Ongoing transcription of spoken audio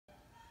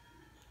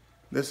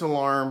This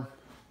alarm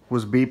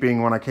was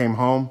beeping when I came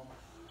home,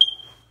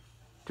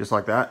 just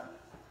like that.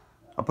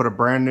 I put a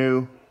brand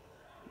new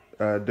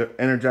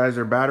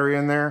Energizer battery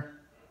in there,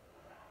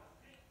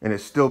 and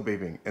it's still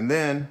beeping. And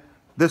then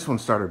this one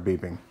started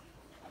beeping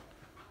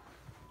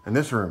in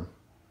this room.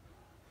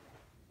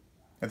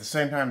 At the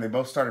same time, they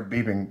both started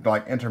beeping,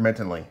 like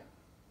intermittently.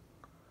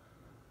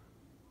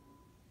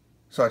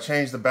 So I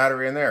changed the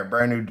battery in there,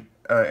 brand new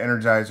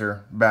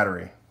Energizer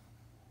battery.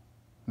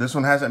 This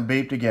one hasn't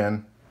beeped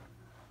again,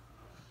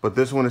 but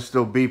this one is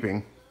still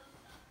beeping.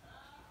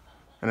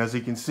 And as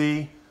you can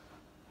see,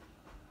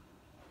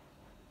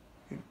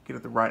 get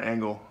at the right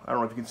angle. I don't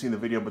know if you can see in the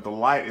video, but the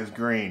light is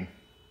green.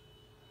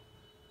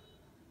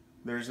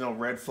 There's no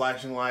red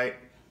flashing light.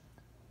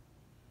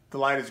 The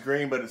light is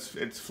green, but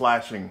it's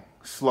flashing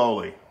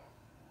slowly.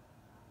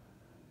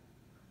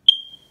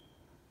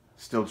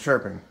 Still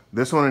chirping.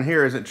 This one in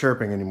here isn't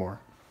chirping anymore.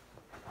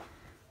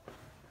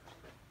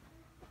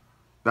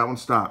 That one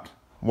stopped.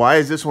 Why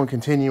is this one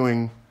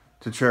continuing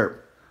to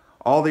chirp?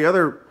 All the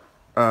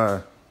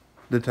other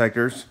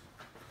detectors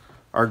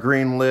are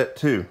green lit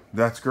too.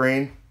 That's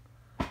green.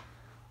 I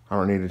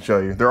don't need to show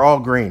you. They're all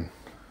green.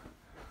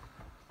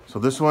 So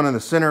this one in the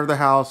center of the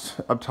house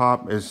up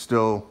top is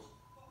still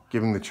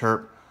giving the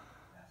chirp.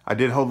 I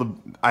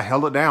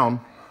held it down,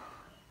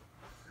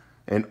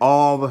 and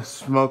all the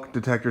smoke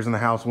detectors in the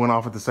house went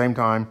off at the same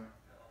time.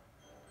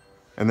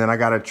 And then I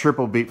got a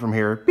triple beep from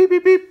here. Beep,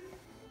 beep, beep.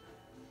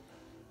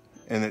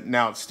 And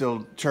now it's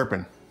still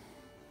chirping.